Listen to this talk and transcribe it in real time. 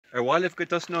Bhailú go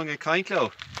dusnú an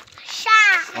caintló. Sha.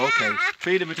 Okay.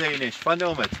 Tríd am inis. Fan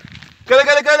nómad.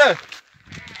 Gala.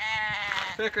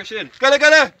 Fecar sin.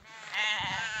 Gala.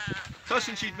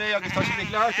 Tusin siad mé agus tusin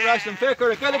nig leart a rais an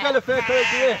fecar. Gala fecar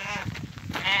dé.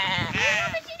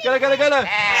 Gala.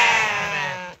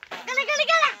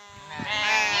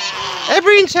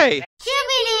 Ebrin sé.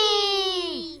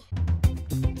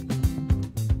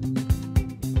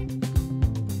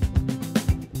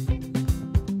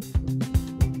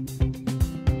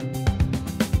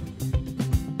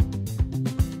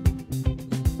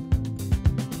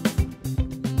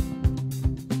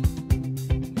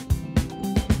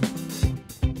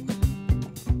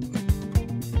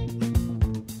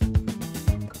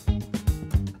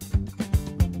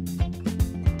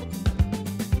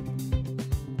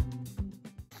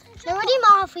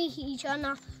 Each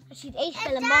other, she'd ate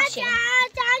the mushroom.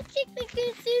 Dad, we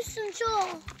can do some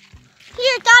show.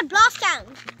 Here, Dad, bhlasta.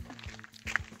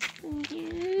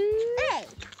 Hey.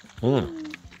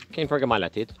 Cén for go maiile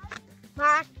tíd?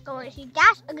 Mar go she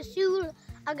gas agus siúl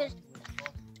agus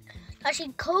she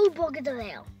cóbogad a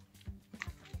réil.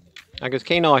 Agus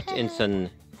cén áit in san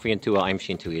faoin tú a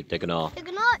aimsín tú iad de gná? De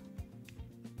gná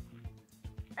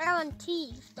an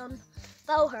tíh don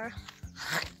bóthir.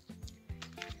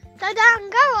 Tá an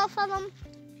gará fan an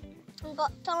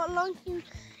tá an longin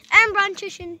an brandte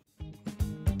sin.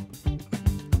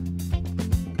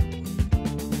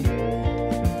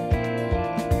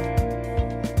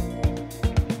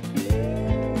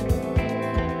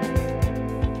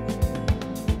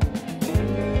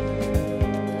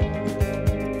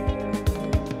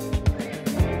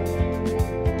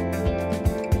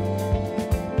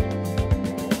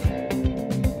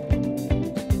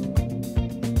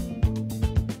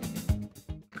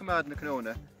 Na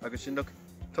cnóna agus sin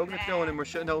tug na cnóna mar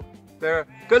sin bear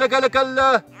gula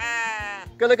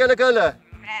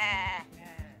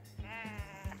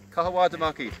cahahád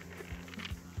amach iad.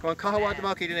 Go an cahahád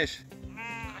amach iad inis.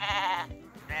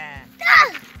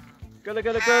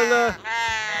 Gula.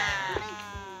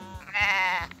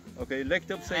 Okay,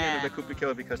 licked up saying the cúpla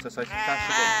kill because that's like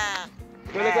cash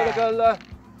again. Gula.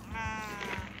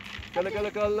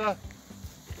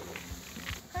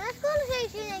 Let's go to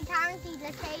see the currency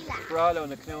the Taylor. Bralo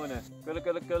na cnóna.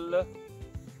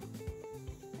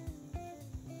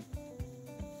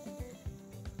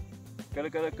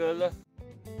 Gula.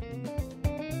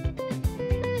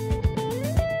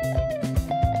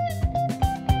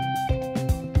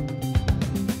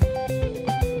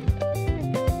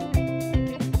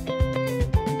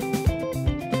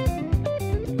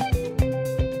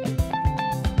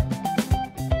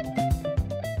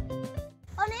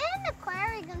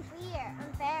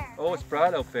 Oh, it's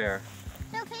Bralo fair.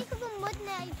 So take up a mud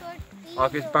now towards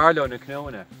Agus Barlo na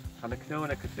cnóna. And na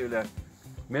cnóna cosúla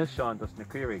milseán dus na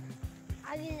Chaoirigh.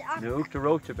 Na uachta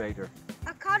rocha beidir.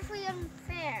 A cod for you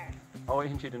fair. Oh, I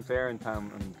think she'd in fair and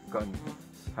tam and gun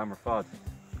hammer fod.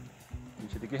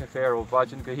 And she'd give a fair o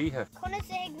vagin gahiha. Conna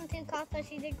say ign to coppa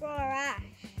she did grow a rash.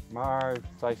 Mar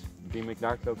sais bí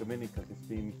McNartlo gomininic agus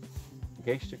bí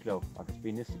geistiglo agus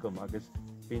bí nistigum agus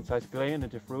bín sais gléan a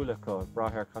defriúla co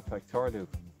brathir cathaigh torlú.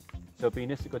 So bí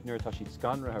nistigud nuair tá she'd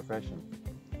scanra her freshen.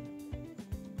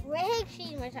 Rig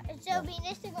she so bí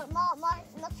nistigud má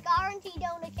scarantí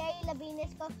donna céile bí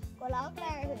nistigud go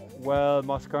láglair. Well,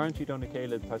 má scarantí donna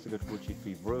céile tá a good food she'd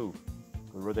fi brú.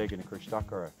 Go rud éige na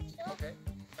cruistachara. Okay.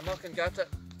 I'm not going to get it.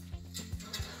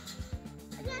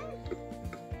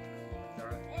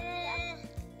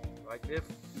 Right, Viv.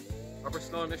 Upper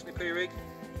slán is na Chaoirigh.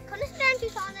 Conna stand to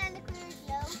sauna in the Chaoirigh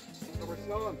slow. Upper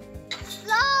slán.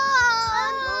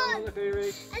 Slán! Na Chaoirigh.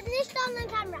 It's nicht on the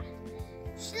camera.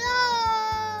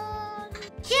 Slán!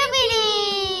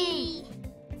 Jubilee!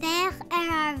 There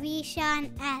are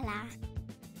vision Ella.